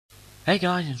Hey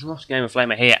guys, it's Ross Gamer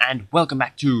Flamer here, and welcome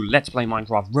back to Let's Play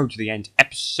Minecraft Road to the End,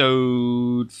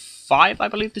 episode 5, I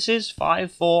believe this is?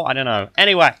 5, 4, I don't know.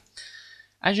 Anyway,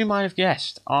 as you might have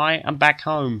guessed, I am back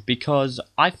home because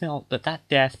I felt that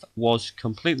death was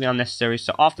completely unnecessary,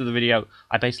 so after the video,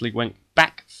 I basically went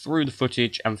back through the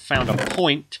footage and found a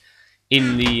point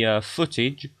in the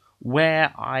footage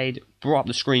where I'd brought up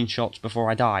the screenshots before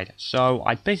I died. So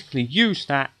I basically used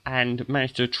that and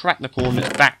managed to track the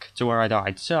coordinates back to where I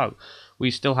died. So we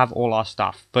still have all our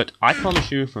stuff. But I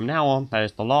promise you, from now on, that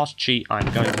is the last cheat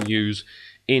I'm going to use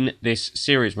in this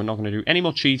series. We're not going to do any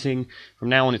more cheating. From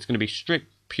now on, it's going to be strict,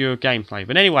 pure gameplay.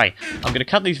 But anyway, I'm going to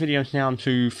cut these videos down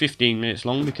to 15 minutes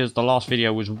long because the last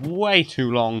video was way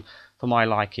too long for my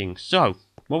liking. So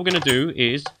what we're going to do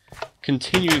is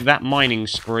continue that mining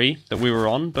spree that we were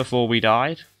on before we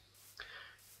died,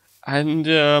 and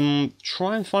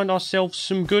try and find ourselves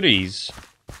some goodies.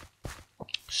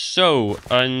 So,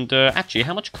 and actually,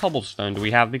 how much cobblestone do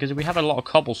we have? Because if we have a lot of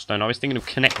cobblestone, I was thinking of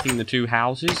connecting the two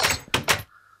houses.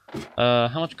 How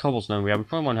much cobblestone do we have? We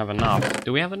probably won't have enough.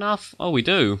 Do we have enough? Oh, we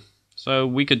do. So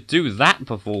we could do that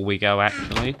before we go,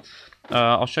 actually.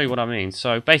 I'll show you what I mean.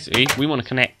 So basically, we want to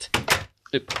connect...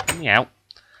 Let me out.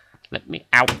 Let me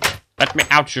out. Let me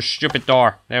out, you stupid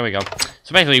door. There we go.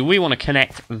 So basically, we want to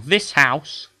connect this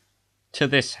house to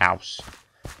this house.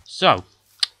 So,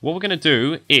 what we're going to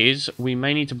do is, we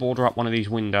may need to border up one of these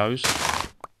windows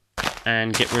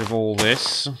and get rid of all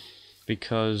this,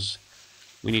 because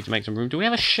we need to make some room. Do we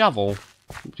have a shovel?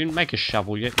 We didn't make a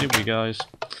shovel yet, did we, guys?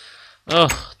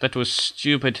 Ugh, that was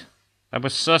stupid. That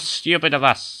was so stupid of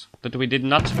us, that we did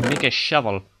not make a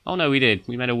shovel. Oh no, we did.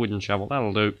 We made a wooden shovel.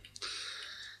 That'll do.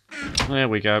 There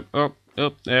we go. Oh,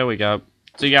 there we go.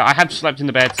 So yeah, I have slept in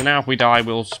the bed, so now if we die,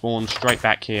 we'll spawn straight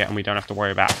back here, and we don't have to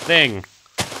worry about a thing.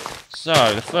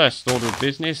 So, the first order of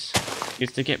business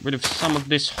is to get rid of some of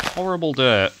this horrible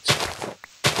dirt.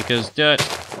 Because dirt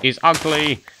is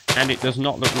ugly, and it does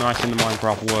not look nice in the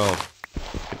Minecraft world.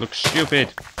 It looks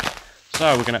stupid.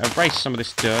 So, we're going to erase some of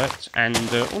this dirt, and,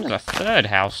 oh, there's a third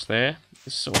house there.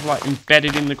 It's sort of like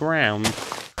embedded in the ground.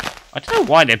 I don't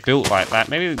know why they're built like that.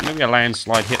 Maybe a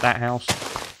landslide hit that house.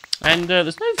 And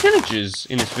there's no villagers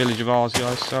in this village of ours,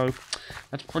 guys, so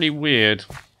that's pretty weird.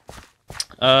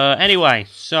 Anyway,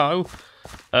 so,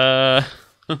 oh,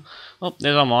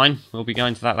 there's our mine. We'll be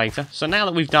going to that later. So now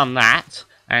that we've done that,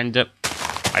 and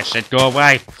I said go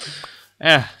away.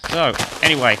 So,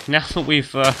 anyway, now that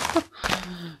we've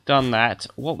done that,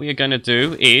 what we are going to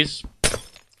do is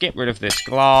get rid of this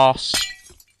glass,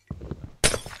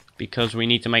 because we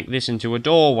need to make this into a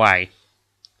doorway.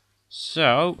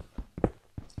 So,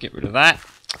 get rid of that.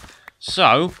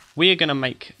 So, we are going to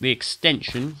make the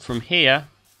extension from here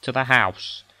to the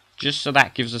house, just so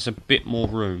that gives us a bit more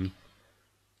room.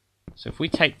 So if we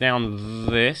take down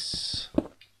this...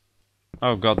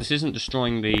 Oh god, this isn't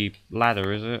destroying the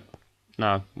ladder, is it?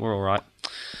 No, we're alright.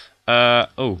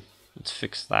 Oh, let's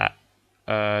fix that.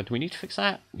 Do we need to fix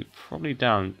that? We probably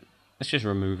don't. Let's just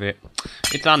remove it.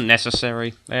 It's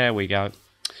unnecessary. There we go.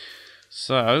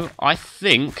 So, I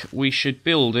think we should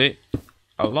build it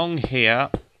along here,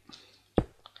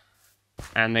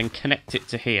 and then connect it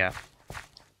to here.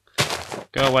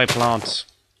 Go away, plants.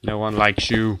 No one likes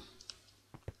you.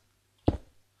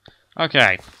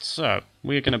 Okay, so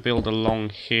we're going to build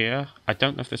along here. I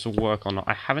don't know if this will work or not.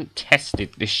 I haven't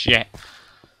tested this yet.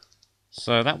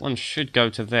 So that one should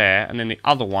go to there, and then the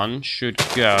other one should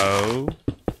go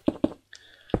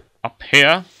up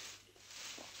here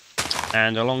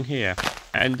and along here.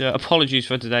 And apologies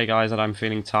for today, guys, that I'm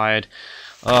feeling tired.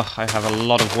 Oh, I have a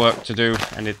lot of work to do,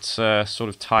 and it's sort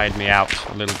of tired me out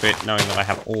a little bit, knowing that I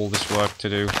have all this work to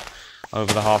do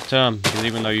over the half term. Because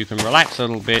even though you can relax a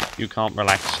little bit, you can't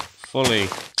relax fully,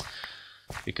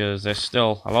 because there's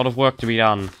still a lot of work to be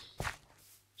done.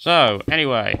 So,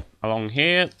 anyway, along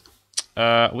here,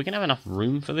 we can have enough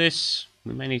room for this.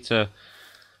 We may need to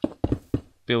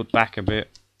build back a bit.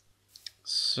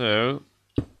 So...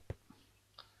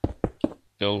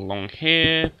 build along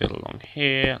here, along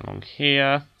here.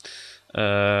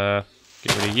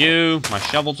 Get rid of you. My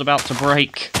shovel's about to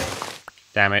break.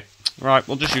 Damn it. Right,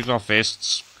 we'll just use our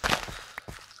fists.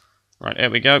 Right,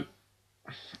 there we go.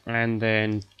 And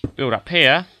then build up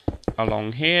here,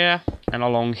 along here, and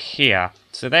along here.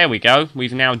 So there we go.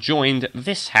 We've now joined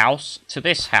this house to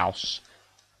this house,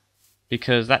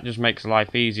 because that just makes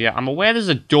life easier. I'm aware there's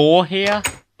a door here,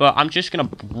 but I'm just going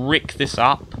to brick this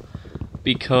up,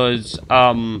 because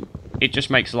it just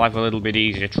makes life a little bit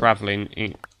easier traveling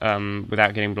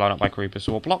without getting blown up by creepers.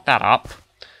 So we'll block that up.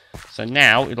 So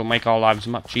now it'll make our lives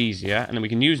much easier, and then we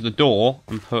can use the door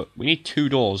and put... We need two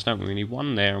doors, don't we? We need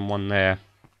one there and one there.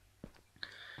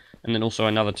 And then also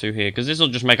another 2 here, because this will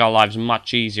just make our lives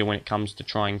much easier when it comes to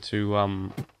trying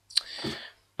to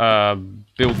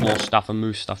build more stuff and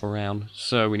move stuff around.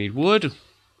 So we need wood.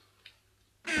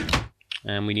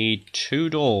 And we need 2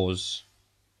 doors,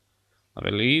 I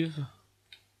believe.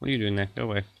 What are you doing there? Go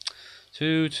away.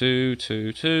 2, 2,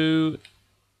 2, 2.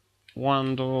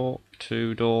 1 door,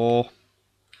 2 door.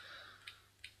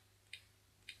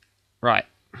 Right.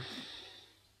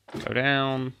 Go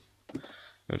down.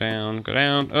 Go down, go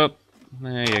down, up.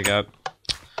 There you go.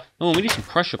 Oh, we need some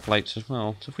pressure plates as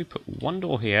well. So if we put 1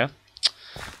 door here,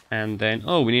 and then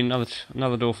we need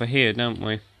another door for here, don't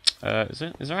we? Is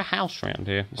there a house around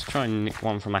here? Let's try and nick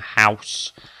one from a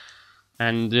house.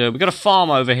 And we've got a farm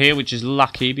over here, which is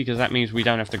lucky because that means we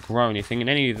don't have to grow anything. And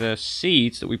any of the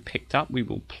seeds that we picked up, we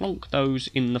will plonk those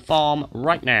in the farm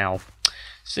right now.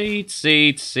 Seed,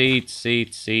 seed, seed,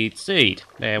 seed, seed, seed.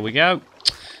 There we go.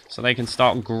 So they can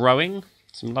start growing.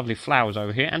 Some lovely flowers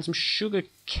over here, and some sugar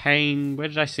cane. Where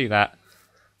did I see that?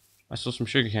 I saw some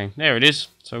sugar cane. There it is.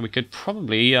 So we could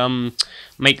probably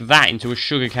make that into a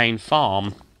sugar cane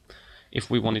farm if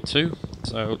we wanted to.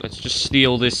 So let's just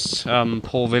steal this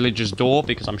poor villager's door,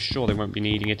 because I'm sure they won't be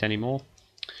needing it anymore.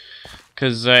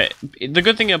 Because the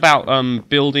good thing about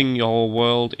building your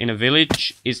world in a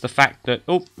village is the fact that...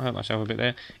 Oh, I hurt myself a bit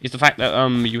there. Is the fact that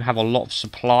you have a lot of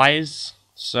supplies.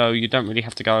 So you don't really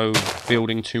have to go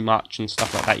building too much and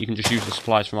stuff like that. You can just use the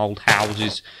supplies from old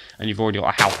houses, and you've already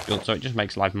got a house built, so it just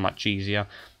makes life much easier.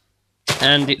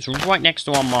 And it's right next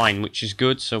to our mine, which is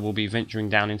good, so we'll be venturing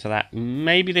down into that.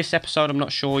 Maybe this episode, I'm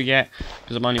not sure yet,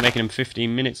 because I'm only making them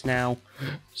 15 minutes now.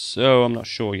 So I'm not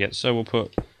sure yet. So we'll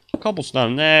put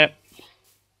cobblestone there.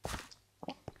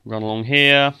 Run along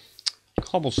here.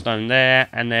 Cobblestone there,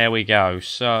 and there we go.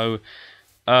 So,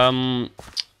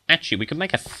 actually, we could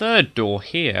make a 3rd door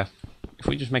here. If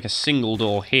we just make a single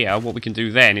door here, what we can do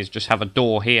then is just have a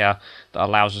door here that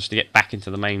allows us to get back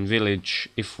into the main village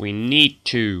if we need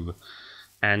to.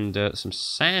 And some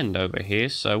sand over here,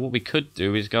 so what we could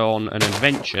do is go on an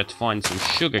adventure to find some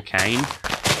sugarcane,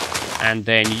 and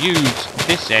then use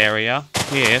this area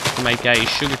here to make a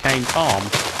sugarcane farm.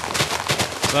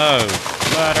 So,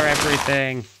 murder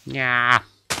everything. Yeah.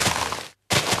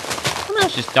 Somehow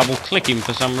it's just double clicking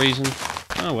for some reason.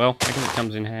 Oh well, I guess it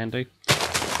comes in handy.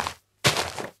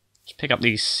 Let's pick up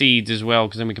these seeds as well,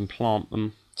 because then we can plant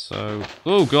them. So,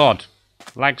 oh god,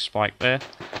 lag spike there.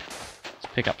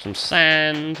 Let's pick up some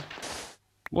sand.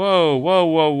 Whoa, whoa,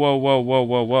 whoa, whoa, whoa, whoa,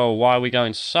 whoa, whoa. Why are we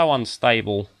going so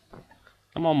unstable?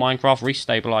 Come on, Minecraft,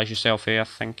 restabilize yourself here.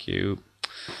 Thank you.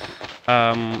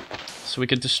 So we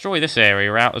could destroy this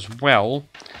area out as well.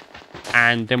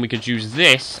 And then we could use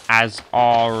this as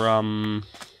our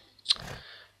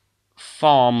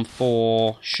farm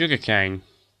for sugarcane,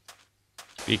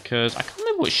 because I can't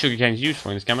remember what sugarcane is used for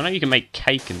in this game. I know you can make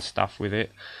cake and stuff with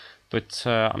it, but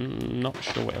I'm not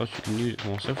sure what else you can use it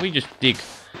for. So if we just dig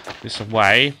this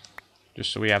away,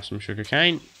 just so we have some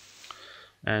sugarcane,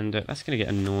 and that's going to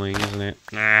get annoying, isn't it?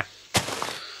 Nah.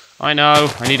 I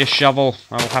know, I need a shovel.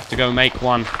 I will have to go make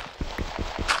one.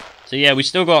 So yeah, we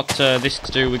still got this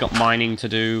to do, we got mining to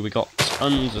do, we got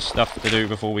tons of stuff to do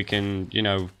before we can, you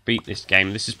know, beat this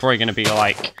game. This is probably going to be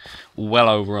like well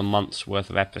over a month's worth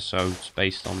of episodes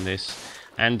based on this.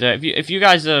 And if you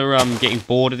guys are getting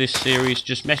bored of this series,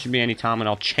 just message me anytime and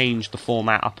I'll change the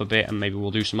format up a bit, and maybe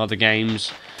we'll do some other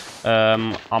games.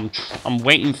 I'm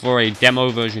waiting for a demo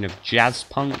version of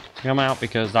Jazzpunk to come out,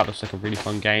 because that looks like a really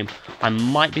fun game. I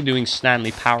might be doing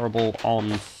Stanley Parable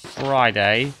on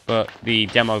Friday, but the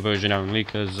demo version only,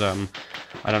 because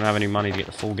I don't have any money to get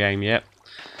the full game yet.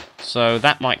 So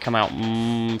that might come out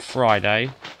Friday,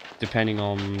 depending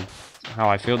on how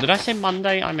I feel. Did I say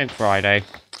Monday? I meant Friday.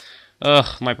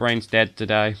 Ugh, my brain's dead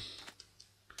today.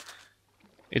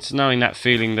 It's knowing that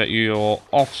feeling that you're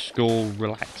off school,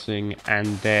 relaxing,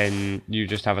 and then you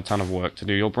just have a ton of work to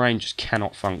do. Your brain just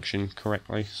cannot function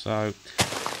correctly. So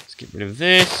let's get rid of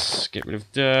this, get rid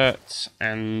of dirt,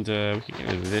 and we can get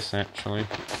rid of this actually.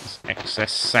 This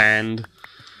excess sand.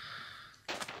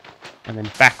 And then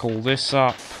back all this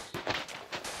up.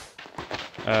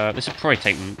 This would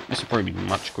probably be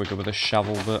much quicker with a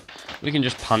shovel, but we can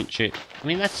just punch it. I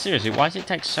mean, that's seriously, why does it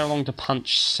take so long to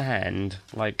punch sand?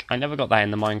 Like, I never got that in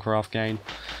the Minecraft game.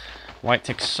 Why it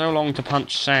takes so long to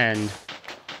punch sand?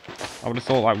 I would have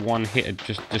thought like one hit would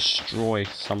just destroy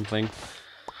something.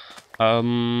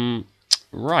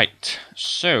 Right,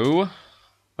 so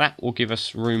that will give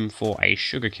us room for a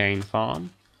sugarcane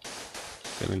farm.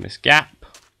 Fill in this gap.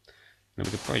 And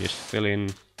we could probably just fill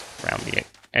in around the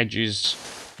edges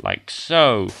like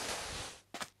so.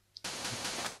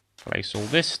 Place all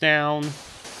this down.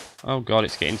 Oh god,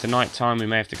 it's getting to night time. We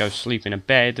may have to go sleep in a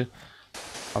bed.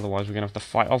 Otherwise, we're going to have to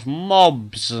fight off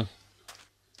mobs.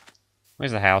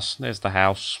 Where's the house? There's the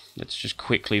house. Let's just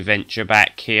quickly venture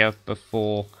back here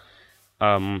before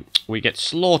we get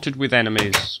slaughtered with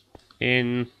enemies.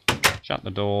 In. Shut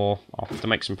the door. I'll have to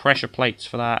make some pressure plates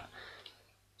for that.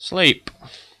 Sleep.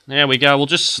 There we go. We'll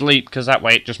just sleep, because that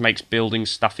way it just makes building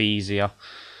stuff easier.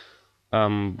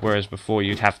 Whereas before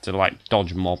you'd have to, like,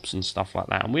 dodge mobs and stuff like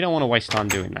that. And we don't want to waste time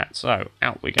doing that. So,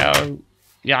 out we go.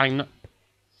 Yeah, I know.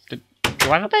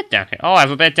 Do I have a bed down here? Oh, I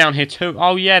have a bed down here too.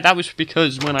 Oh, yeah, that was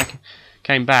because when I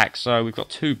came back. So, we've got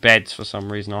 2 beds for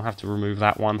some reason. I'll have to remove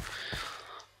that one.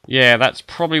 Yeah, that's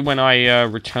probably when I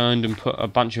returned and put a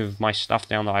bunch of my stuff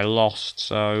down that I lost.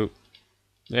 So,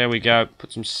 there we go.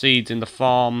 Put some seeds in the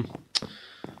farm.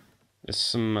 There's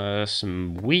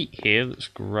some wheat here that's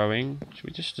growing. Should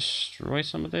we just destroy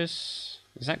some of this?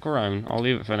 Is that grown? I'll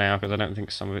leave it for now because I don't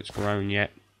think some of it's grown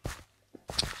yet.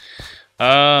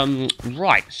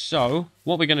 Right, so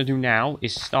what we're going to do now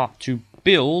is start to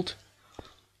build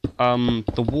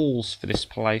the walls for this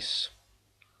place.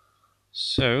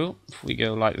 So, if we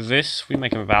go like this, we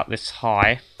make them about this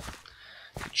high.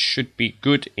 It should be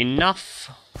good enough.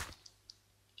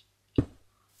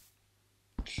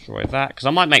 Destroy that, because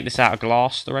I might make this out of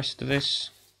glass, the rest of this,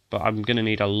 but I'm going to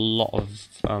need a lot of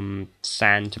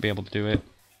sand to be able to do it.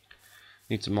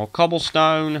 Need some more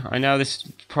cobblestone. I know this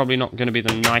is probably not going to be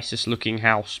the nicest looking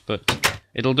house, but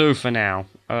it'll do for now.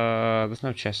 There's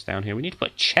no chest down here. We need to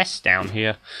put a chest down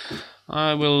here.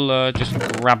 I will just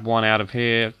grab one out of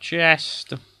here.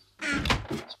 Chest.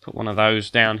 Let's put one of those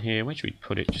down here. Where should we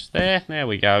put it? Just there. There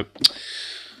we go.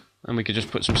 And we could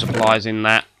just put some supplies in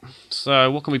that. So,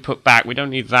 what can we put back? We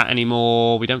don't need that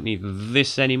anymore. We don't need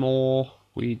this anymore.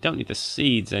 We don't need the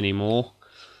seeds anymore.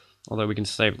 Although we can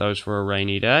save those for a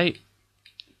rainy day.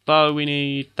 Bow we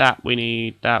need. That we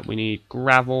need. That we need.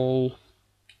 Gravel.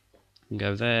 We can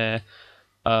go there.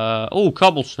 Oh,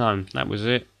 cobblestone. That was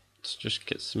it. Let's just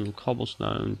get some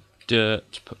cobblestone.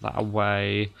 Dirt. Put that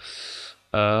away.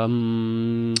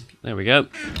 There we go.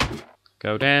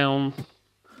 Go down.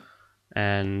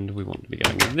 And we want to be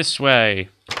going this way.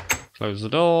 Close the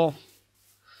door.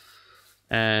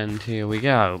 And here we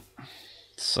go.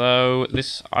 So,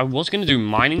 I was going to do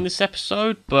mining this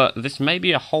episode, but this may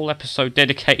be a whole episode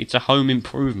dedicated to home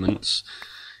improvements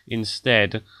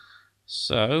instead.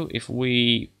 So, if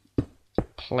we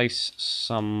place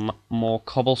some more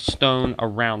cobblestone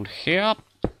around here.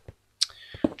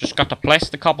 Just got to place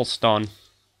the cobblestone.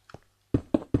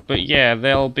 But yeah,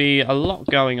 there'll be a lot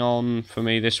going on for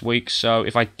me this week, so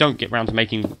if I don't get round to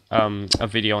making a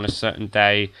video on a certain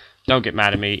day, don't get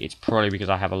mad at me. It's probably because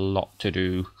I have a lot to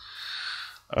do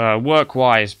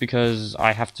work-wise, because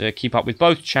I have to keep up with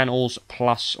both channels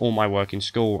plus all my work in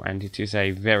school, and it is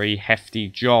a very hefty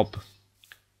job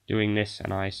doing this,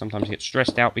 and I sometimes get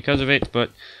stressed out because of it,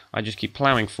 but I just keep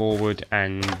ploughing forward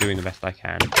and doing the best I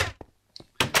can.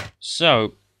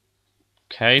 So,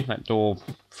 okay, that door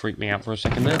freaked me out for a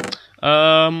second there.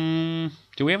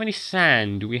 Do we have any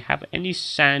sand? Do we have any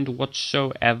sand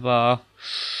whatsoever?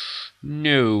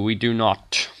 No, we do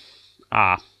not.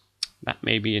 Ah, that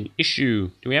may be an issue.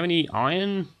 Do we have any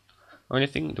iron or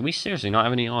anything? Do we seriously not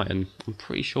have any iron? I'm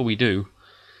pretty sure we do.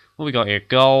 What we got here?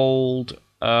 Gold.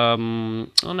 Oh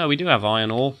no, we do have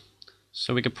iron ore.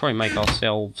 So we could probably make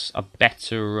ourselves a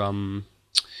better, Oh,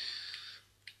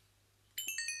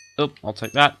 I'll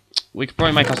take that. We could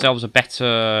probably make ourselves a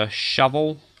better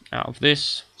shovel out of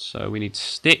this. So we need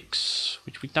sticks,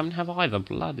 which we don't have either.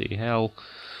 Bloody hell.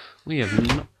 We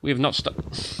have not started.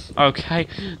 Okay,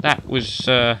 that was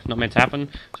not meant to happen.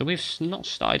 So we've not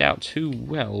started out too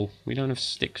well. We don't have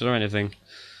sticks or anything.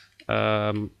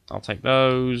 I'll take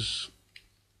those.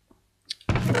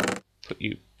 Put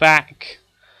you back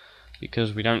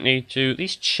because we don't need to.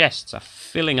 These chests are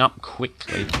filling up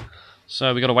quickly.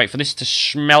 So we got to wait for this to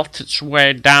smelt its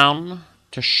way down.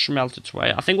 I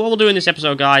think what we'll do in this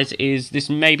episode, guys, is this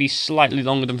may be slightly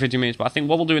longer than 50 minutes, but I think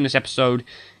what we'll do in this episode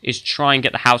is try and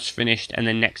get the house finished, and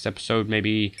then next episode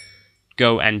maybe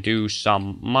go and do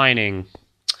some mining,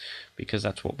 because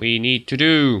that's what we need to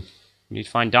do. We need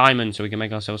to find diamonds so we can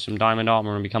make ourselves some diamond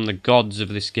armor and become the gods of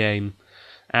this game.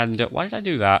 And why did I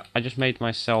do that? I just made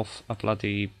myself a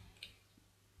bloody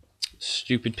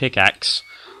stupid pickaxe.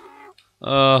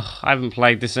 I haven't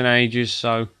played this in ages,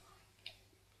 so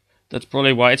that's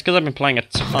probably why. It's because I've been playing a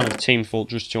ton of Team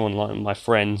Fortress 2 online with my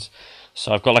friends,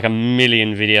 so I've got like a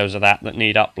million videos of that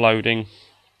need uploading.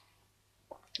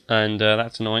 And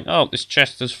that's annoying. Oh, this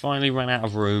chest has finally run out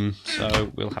of room,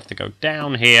 so we'll have to go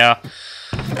down here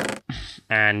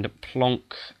and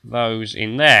plonk those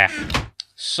in there.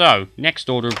 So, next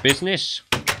order of business,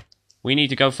 we need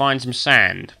to go find some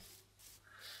sand.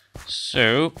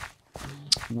 So,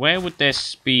 where would there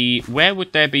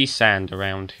be sand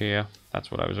around here?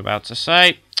 That's what I was about to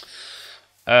say.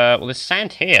 Well, there's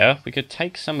sand here. We could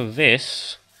take some of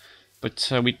this,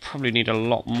 but we'd probably need a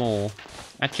lot more.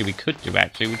 Actually, we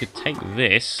could take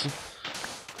this,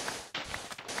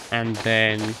 and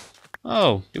then...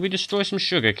 Oh, did we destroy some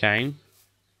sugarcane?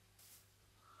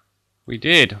 We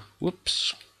did.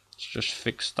 Whoops. Let's just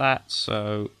fix that.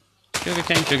 So,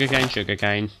 sugarcane, sugarcane,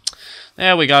 sugarcane.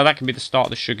 There we go. That can be the start of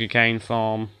the sugarcane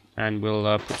farm. And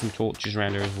we'll put some torches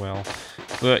around here as well.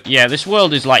 But yeah, this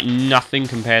world is like nothing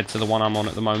compared to the one I'm on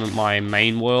at the moment. My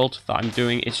main world that I'm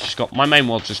doing. It's just got... My main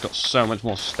world's just got so much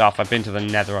more stuff. I've been to the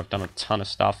Nether. I've done a ton of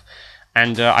stuff.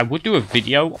 And I would do a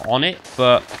video on it,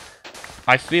 but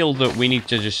I feel that we need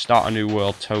to just start a new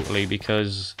world totally,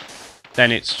 because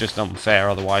then it's just unfair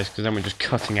otherwise, because then we're just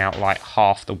cutting out like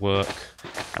half the work.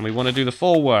 And we want to do the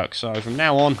full work. So from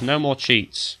now on, no more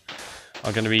cheats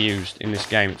are going to be used in this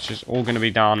game. It's just all going to be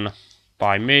done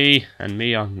by me and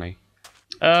me only.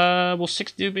 Will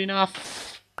 60 be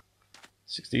enough?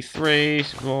 63,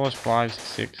 4, 5,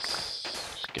 6.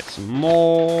 Let's get some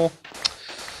more.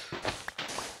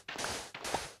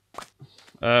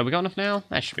 We got enough now?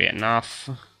 That should be enough.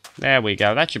 There we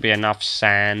go. That should be enough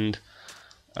sand.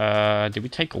 Did we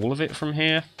take all of it from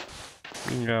here?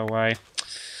 You can go away.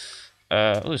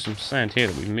 Oh, there's some sand here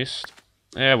that we missed.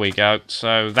 There we go.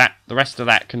 So the rest of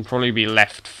that can probably be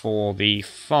left for the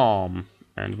farm.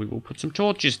 And we will put some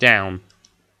torches down.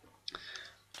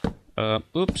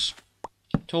 Oops.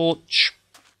 Torch.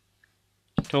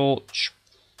 Torch.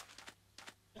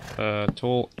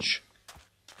 Torch.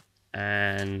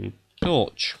 And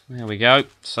torch. There we go.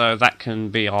 So that can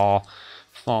be our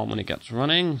farm when it gets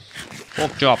running.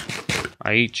 Pork chop.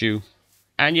 I eat you.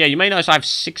 And yeah, you may notice I have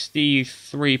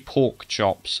 63 pork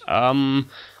chops.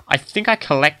 I think I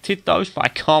collected those, but I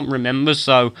can't remember,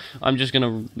 so I'm just going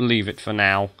to leave it for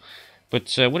now.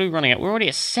 But what are we running at? We're already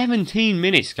at 17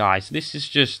 minutes, guys. This is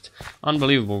just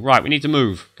unbelievable. Right, we need to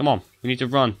move. Come on, we need to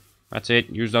run. That's it.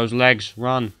 Use those legs.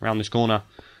 Run around this corner.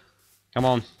 Come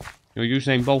on. You're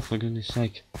Usain Bolt, for goodness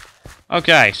sake.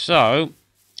 Okay, so...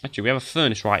 Actually, we have a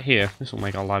furnace right here. This will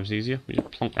make our lives easier. We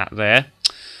just plonk that there.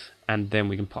 And then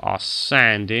we can put our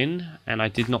sand in. And I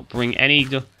did not bring any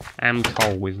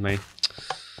coal with me.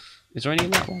 Is there any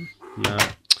in that one? No.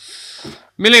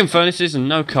 Million furnaces and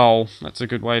no coal. That's a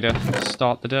good way to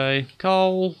start the day.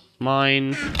 Coal,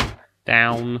 mine,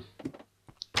 down.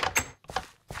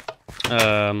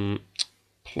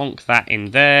 Plonk that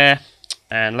in there.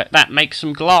 And let that make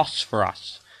some glass for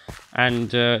us. And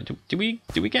did we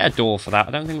get a door for that?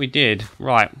 I don't think we did.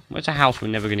 Right, where's a house we're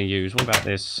never going to use? What about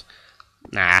this?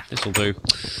 Nah, this'll do.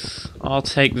 I'll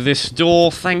take this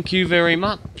door, thank you very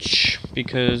much,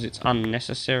 because it's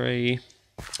unnecessary.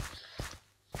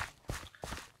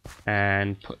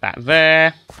 And put that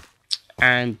there.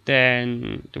 And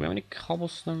then, do we have any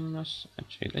cobblestone on us?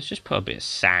 Actually, let's just put a bit of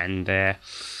sand there.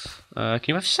 Can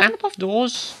you have sand above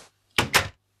doors?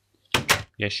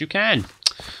 Yes, you can.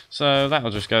 So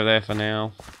that'll just go there for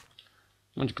now.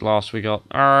 How much glass we got?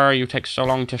 You take so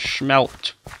long to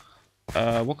smelt.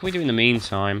 What can we do in the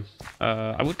meantime?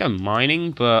 I would go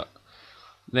mining, but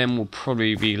then we'll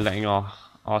probably be letting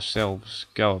ourselves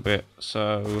go a bit.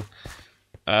 So,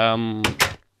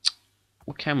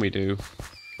 what can we do?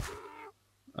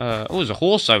 Oh, there's a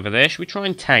horse over there. Should we try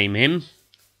and tame him?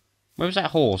 Where was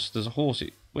that horse? There's a horse.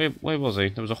 Where was he?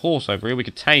 There was a horse over here. We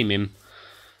could tame him.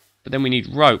 But then we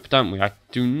need rope, don't we? I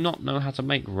do not know how to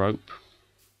make rope.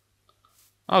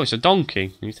 Oh, it's a donkey.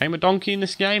 Can you tame a donkey in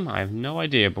this game? I have no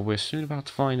idea, but we're soon about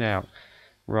to find out.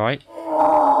 Right.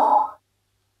 Oh,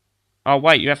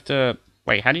 wait, you have to...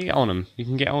 Wait, how do you get on them? You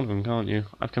can get on them, can't you?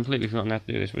 I've completely forgotten how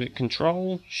to do this. Was it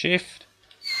Control? Shift?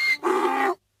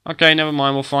 Okay, never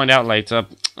mind. We'll find out later.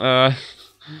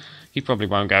 He probably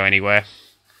won't go anywhere.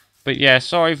 But yeah,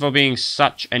 sorry for being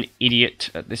such an idiot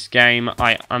at this game.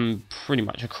 I'm pretty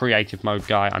much a creative mode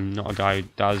guy. I'm not a guy who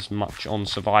does much on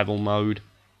survival mode.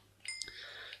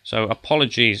 So,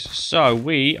 apologies. So,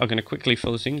 we are going to quickly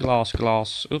fill this in. Glass,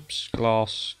 glass, oops,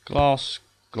 glass, glass,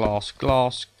 glass,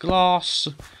 glass, glass,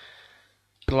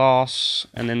 glass.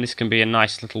 And then this can be a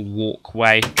nice little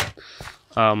walkway.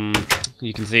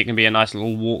 You can see it can be a nice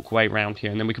little walkway around here.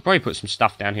 And then we could probably put some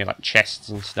stuff down here, like chests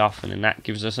and stuff. And then that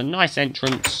gives us a nice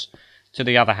entrance to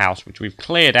the other house, which we've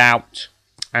cleared out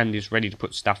and is ready to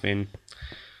put stuff in.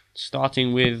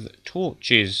 Starting with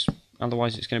torches.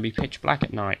 Otherwise, it's going to be pitch black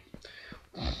at night.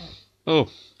 Oh.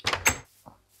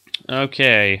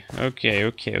 Okay.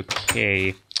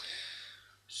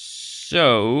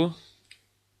 So,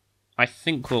 I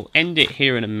think we'll end it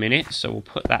here in a minute. So we'll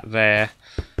put that there.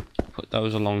 Put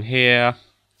those along here.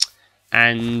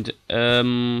 And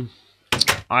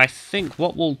I think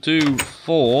what we'll do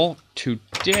for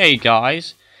today,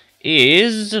 guys,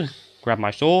 is grab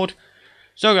my sword.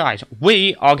 So, guys,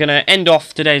 we are going to end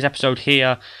off today's episode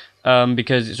here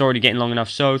because it's already getting long enough.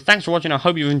 So, thanks for watching. I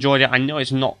hope you've enjoyed it. I know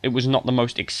it was not the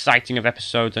most exciting of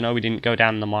episodes. I know we didn't go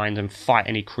down in the mines and fight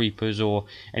any creepers or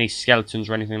any skeletons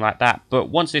or anything like that. But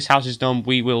once this house is done,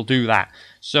 we will do that.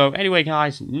 So, anyway,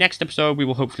 guys, next episode, we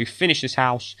will hopefully finish this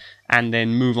house and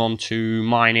then move on to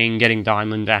mining, getting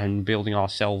diamond, and building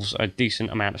ourselves a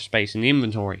decent amount of space in the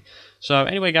inventory. So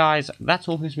anyway, guys, that's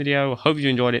all for this video. Hope you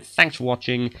enjoyed it. Thanks for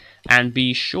watching, and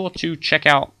be sure to check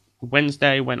out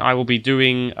Wednesday when I will be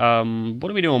doing, what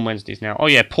do we do on Wednesdays now? Oh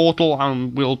yeah, Portal.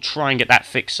 We'll try and get that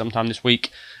fixed sometime this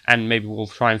week, and maybe we'll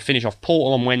try and finish off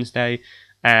Portal on Wednesday,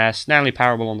 Stanley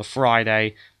Parable on the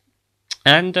Friday,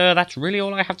 and that's really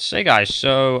all I have to say, guys.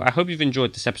 So I hope you've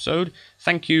enjoyed this episode.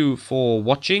 Thank you for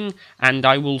watching, and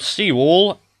I will see you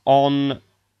all on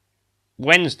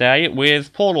Wednesday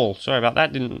with Portal. Sorry about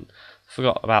that,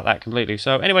 forgot about that completely.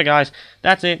 So anyway, guys,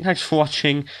 that's it. Thanks for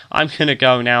watching. I'm going to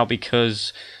go now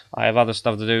because I have other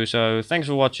stuff to do. So thanks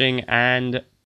for watching, and